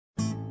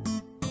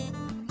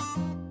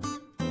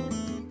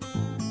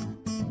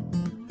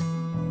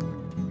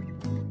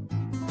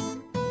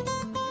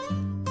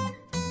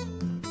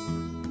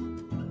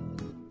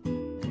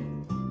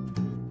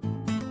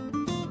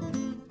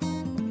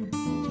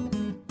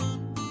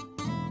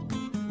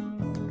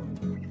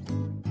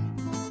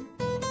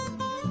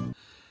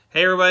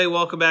Hey everybody,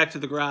 welcome back to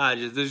the garage.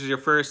 If this is your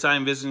first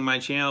time visiting my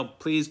channel,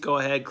 please go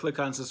ahead, click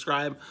on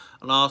subscribe,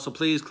 and also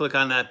please click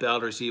on that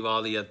bell to receive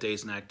all the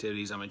updates and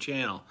activities on my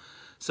channel.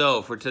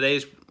 So for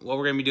today's, what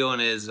we're going to be doing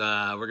is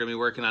we're going to be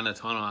working on a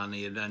tunnel on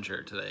the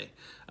Adventure today.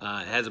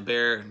 It has a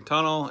bare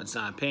tunnel, it's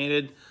not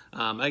painted.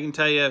 I can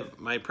tell you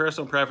my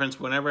personal preference,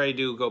 whenever I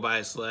do go buy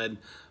a sled,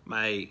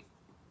 my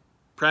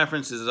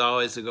preference is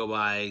always to go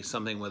buy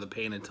something with a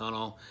painted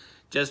tunnel,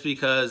 just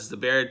because the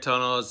bare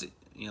tunnels,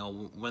 you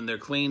know, when they're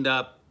cleaned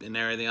up and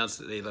everything else,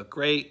 they look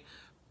great,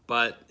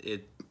 but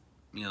it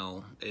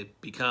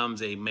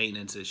becomes a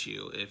maintenance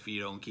issue if you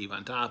don't keep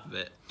on top of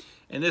it.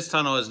 And this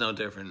tunnel is no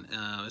different.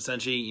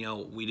 Essentially,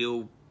 we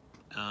do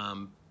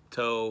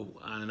tow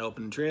on an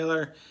open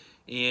trailer,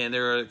 and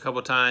there were a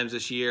couple times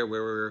this year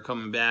where we were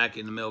coming back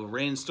in the middle of a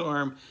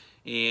rainstorm,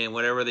 and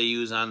whatever they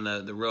use on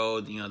the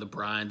road, the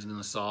brines and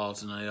the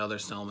salts and the other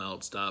snow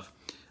melt stuff,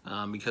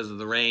 because of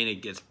the rain,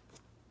 it gets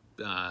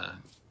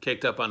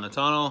kicked up on the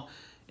tunnel.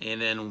 And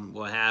then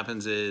what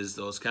happens is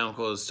those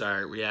chemicals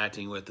start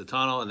reacting with the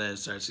tunnel, and then it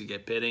starts to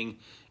get pitting,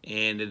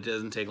 and it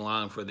doesn't take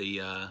long for the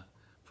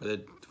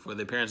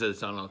appearance of the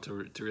tunnel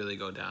to really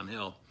go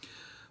downhill.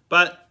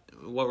 But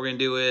what we're going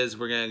to do is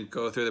we're going to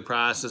go through the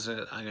process.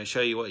 I'm going to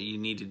show you what you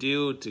need to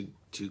do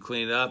to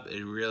clean it up.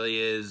 It really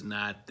is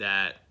not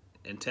that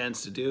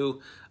intense to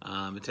do.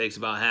 It takes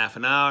about half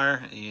an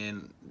hour,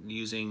 and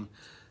using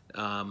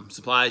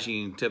supplies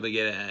you can typically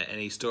get at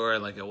any store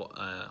like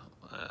a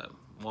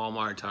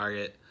Walmart,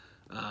 Target,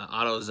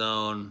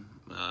 AutoZone,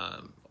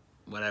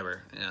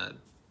 whatever.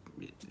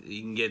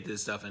 You can get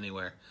this stuff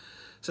anywhere.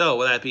 So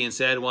with that being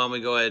said, why don't we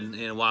go ahead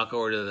and walk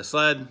over to the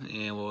sled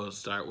and we'll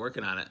start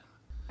working on it.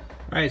 All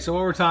right, so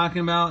what we're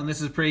talking about, and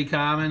this is pretty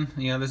common,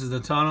 this is the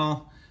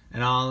tunnel,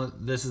 and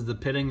this is the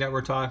pitting that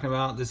we're talking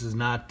about. This is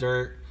not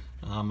dirt.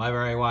 I've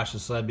already washed the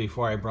sled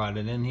before I brought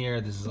it in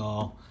here. This is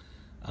all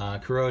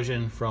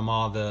corrosion from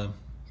all the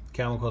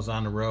chemicals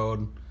on the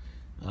road,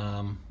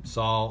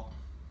 salt,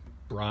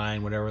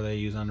 brine, whatever they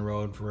use on the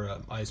road for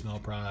ice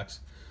melt products.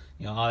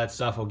 All that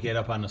stuff will get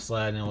up on the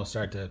sled and we'll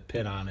start to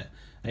pit on it.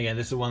 Again,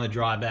 this is one of the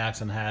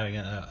drawbacks on having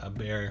a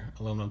bare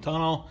aluminum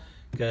tunnel,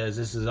 because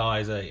this is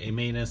always a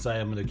maintenance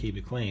item to keep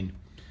it clean.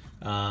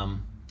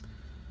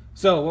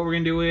 So what we're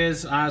going to do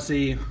is,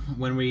 honestly,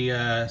 when we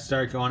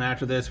start going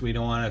after this, we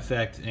don't want to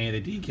affect any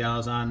of the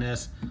decals on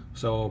this,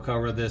 so we'll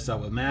cover this up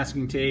with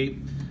masking tape.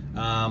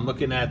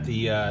 Looking at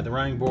the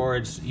running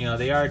boards,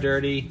 they are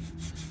dirty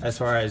as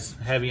far as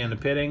heavy on the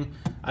pitting.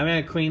 I'm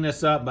going to clean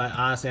this up, but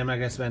honestly, I'm not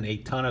going to spend a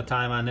ton of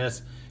time on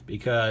this,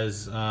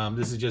 because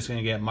this is just going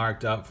to get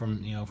marked up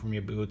from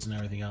your boots and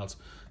everything else.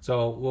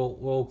 So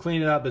we'll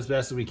clean it up as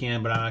best as we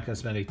can, but I'm not going to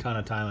spend a ton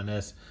of time on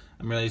this.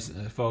 I'm really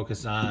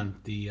focused on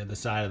the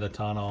side of the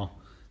tunnel,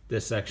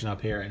 this section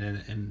up here,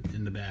 and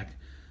in the back.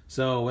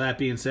 So with that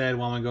being said,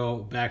 why don't we go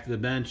back to the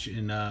bench,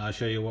 and I'll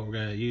show you what we're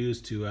going to use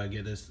to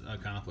get this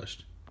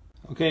accomplished.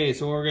 Okay,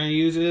 so what we're going to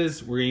use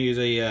is we're going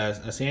to use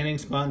a sanding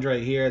sponge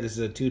right here. This is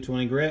a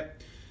 220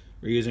 grit.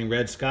 We're using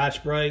red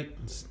Scotch Brite,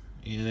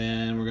 and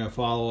then we're going to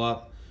follow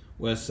up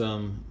with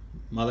some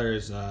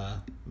Mother's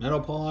metal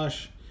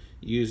polish,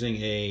 using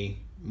a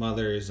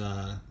Mother's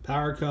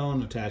power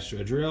cone attached to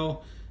a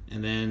drill,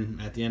 and then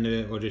at the end of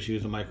it we'll just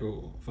use a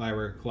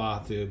microfiber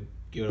cloth to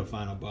give it a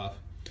final buff.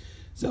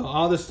 So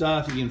all this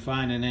stuff you can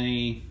find in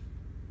any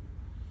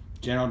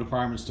general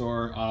department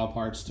store, auto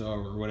parts store,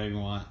 or whatever you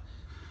want.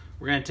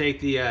 We're going to take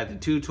the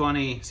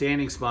 220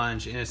 sanding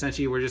sponge, and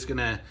essentially we're just going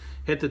to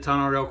hit the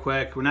tunnel real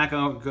quick. We're not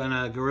going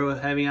to go real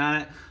heavy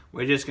on it.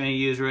 We're just going to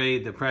use really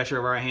the pressure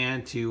of our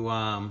hand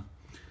to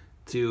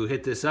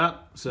hit this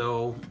up.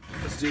 So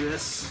let's do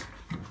this.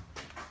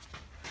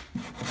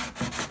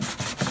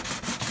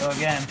 So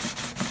again,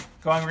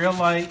 going real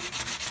light,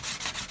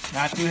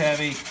 not too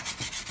heavy.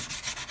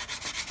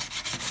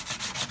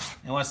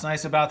 And what's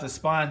nice about the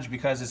sponge,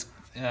 because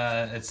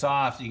it's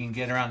soft, you can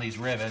get around these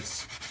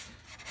rivets.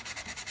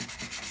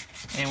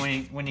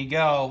 And when you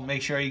go,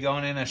 make sure you're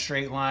going in a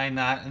straight line,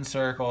 not in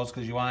circles,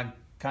 because you want to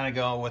kind of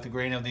go with the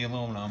grain of the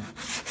aluminum.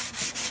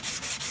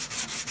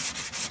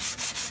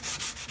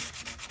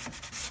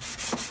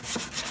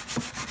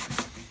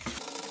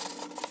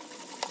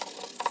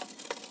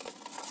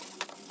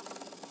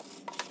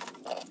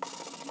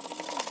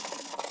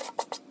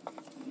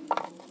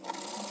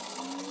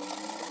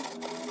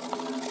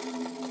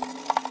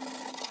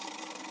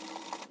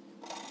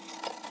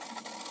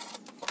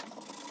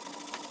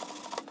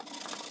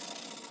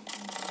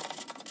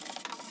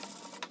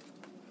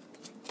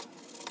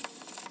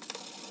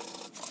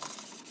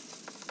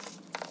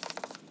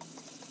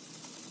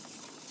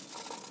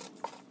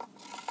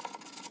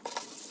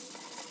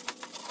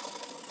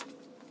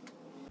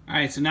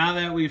 Alright, so now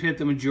that we've hit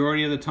the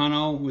majority of the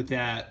tunnel with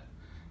that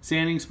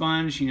sanding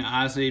sponge,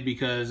 honestly,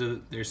 because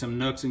there's some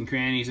nooks and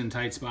crannies and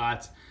tight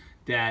spots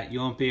that you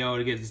won't be able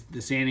to get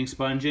the sanding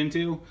sponge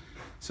into.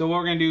 So what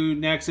we're going to do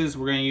next is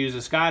we're going to use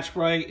a Scotch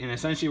Brite, and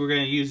essentially we're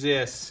going to use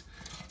this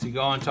to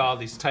go into all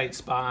these tight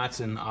spots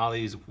and all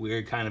these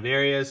weird kind of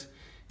areas.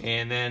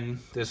 And then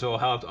this will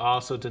help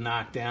also to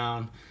knock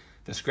down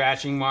the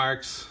scratching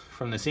marks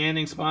from the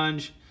sanding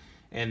sponge,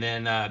 and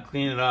then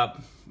clean it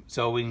up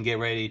so we can get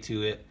ready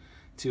to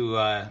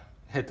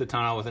hit the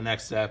tunnel with the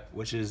next step,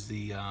 which is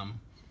the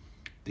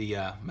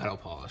metal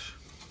polish.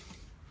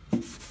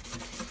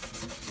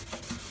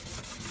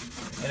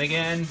 And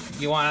again,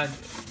 you want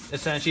to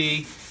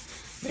essentially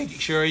make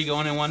sure you're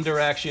going in one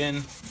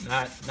direction,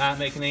 not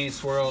making any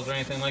swirls or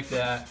anything like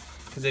that,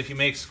 because if you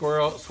make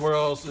swirls,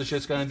 it's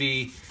just going to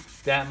be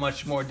that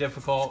much more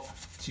difficult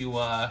to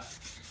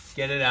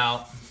get it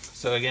out.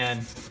 So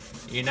again,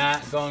 you're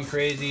not going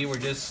crazy, we're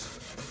just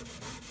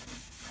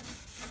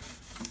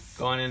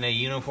going in a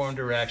uniform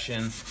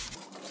direction.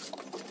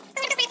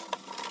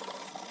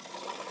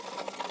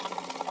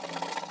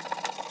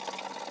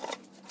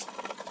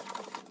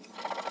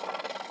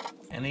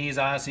 And these,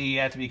 honestly, you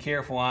have to be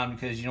careful on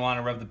because you don't want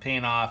to rub the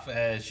paint off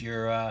as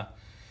you're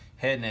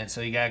hitting it. So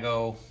you gotta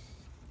go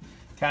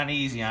kind of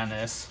easy on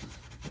this.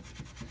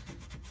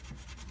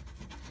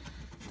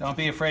 Don't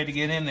be afraid to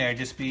get in there.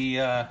 Just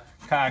be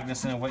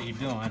cognizant of what you're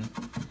doing.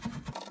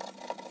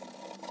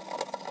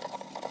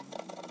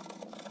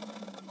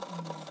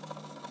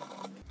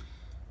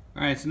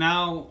 All right, so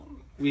now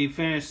we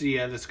finished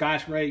the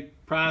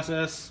Scotch-Brite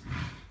process,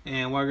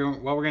 and what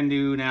we're gonna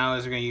do now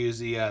is we're gonna use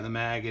the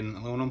mag and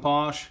aluminum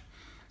polish.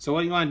 So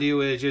what you want to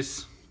do is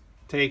just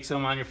take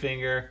some on your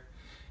finger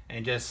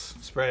and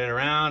just spread it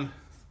around.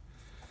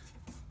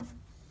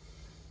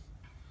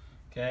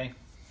 Okay.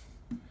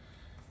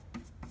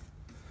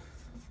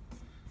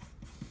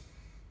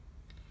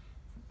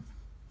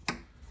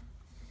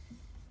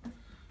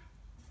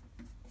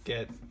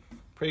 Get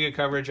pretty good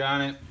coverage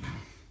on it.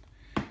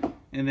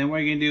 And then what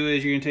you're going to do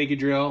is you're going to take your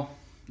drill.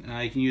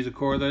 You can use a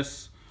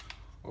cordless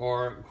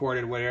or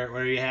corded,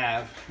 whatever you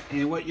have.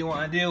 And what you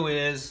want to do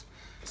is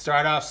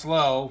start off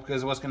slow,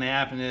 because what's going to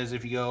happen is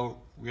if you go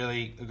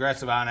really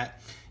aggressive on it,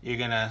 you're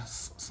going to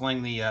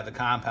sling the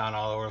compound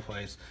all over the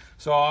place.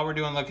 So all we're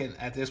doing, looking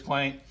at this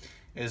point,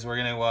 is we're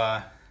going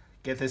to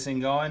get this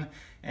thing going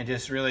and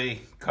just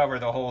really cover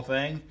the whole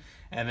thing,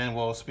 and then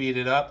we'll speed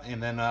it up,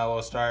 and then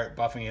we'll start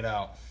buffing it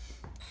out.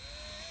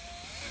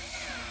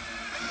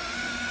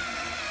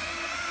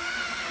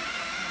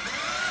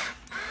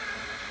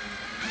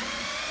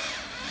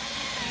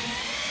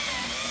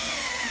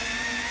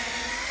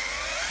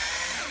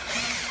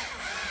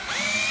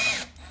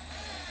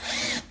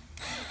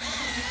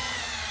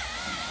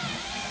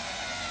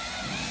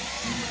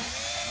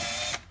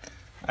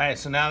 Alright,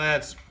 so now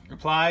that's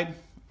applied,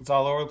 it's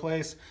all over the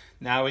place.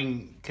 Now we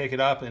can kick it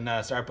up and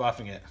start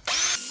buffing it.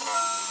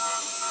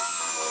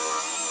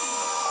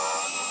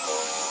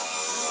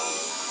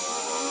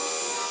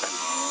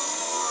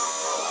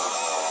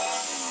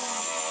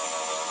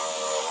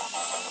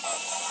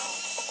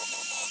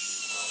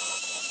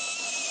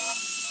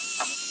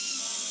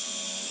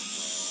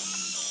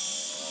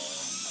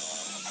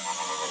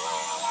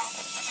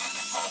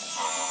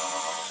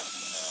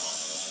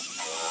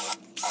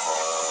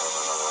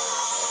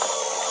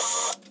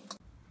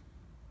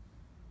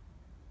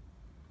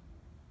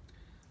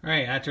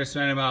 Alright, after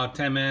spending about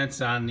 10 minutes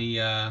on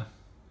the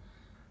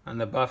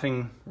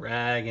buffing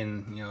rag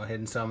and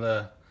hitting some of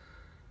the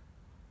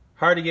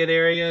hard to get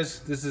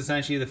areas, this is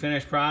essentially the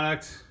finished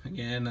product.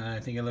 Again, I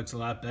think it looks a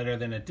lot better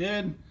than it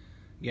did.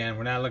 Again,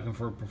 we're not looking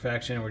for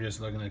perfection, we're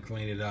just looking to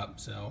clean it up.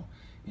 So,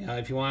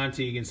 if you wanted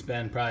to, you can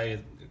spend probably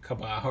a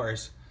couple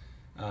hours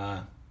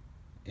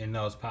in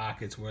those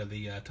pockets where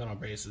the tunnel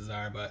braces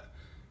are, but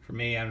for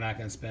me, I'm not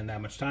going to spend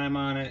that much time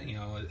on it.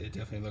 It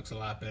definitely looks a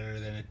lot better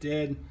than it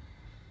did.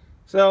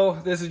 So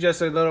this is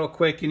just a little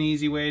quick and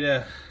easy way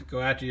to go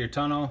after your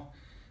tunnel.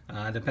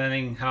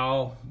 Depending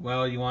how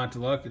well you want it to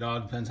look, it all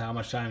depends how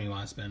much time you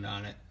want to spend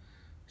on it.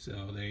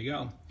 So there you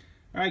go.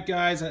 Alright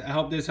guys, I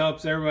hope this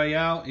helps everybody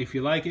out. If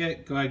you like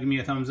it, go ahead and give me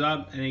a thumbs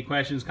up. Any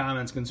questions,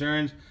 comments,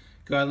 concerns,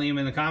 go ahead and leave them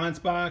in the comments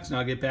box and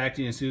I'll get back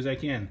to you as soon as I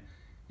can.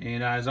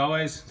 And as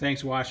always,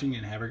 thanks for watching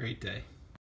and have a great day.